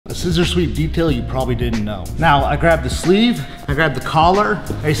A scissor sweep detail you probably didn't know. Now, I grabbed the sleeve, I grabbed the collar,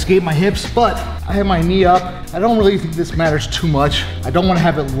 I escaped my hips, but I have my knee up. I don't really think this matters too much. I don't wanna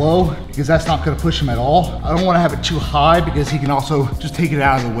have it low because that's not gonna push him at all. I don't wanna have it too high because he can also just take it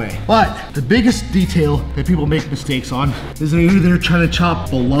out of the way. But the biggest detail that people make mistakes on is they're either trying to chop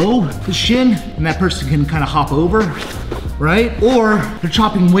below the shin and that person can kind of hop over, right? Or they're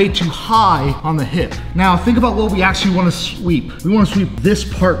chopping way too high on the hip. Now think about what we actually want to sweep. We want to sweep this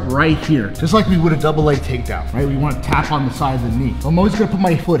part right here, just like we would a double leg takedown, right? We want to tap on the side of the knee. I'm always gonna put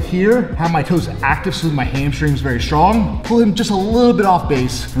my foot here, have my toes active so that my hamstring's very strong, pull him just a little bit off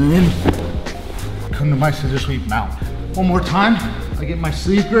base, and then come to my scissor sweep mount. One more time, I get my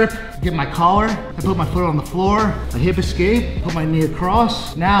sleeve grip, get my collar, I put my foot on the floor, I hip escape, put my knee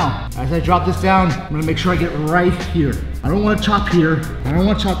across. Now, as I drop this down, I'm gonna make sure I get right here. I don't wanna chop here, I don't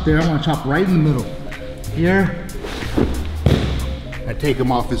wanna chop there, I wanna chop right in the middle. Here, I take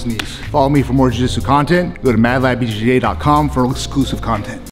him off his knees. Follow me for more jiu-jitsu content. Go to madlabbjj.com for exclusive content.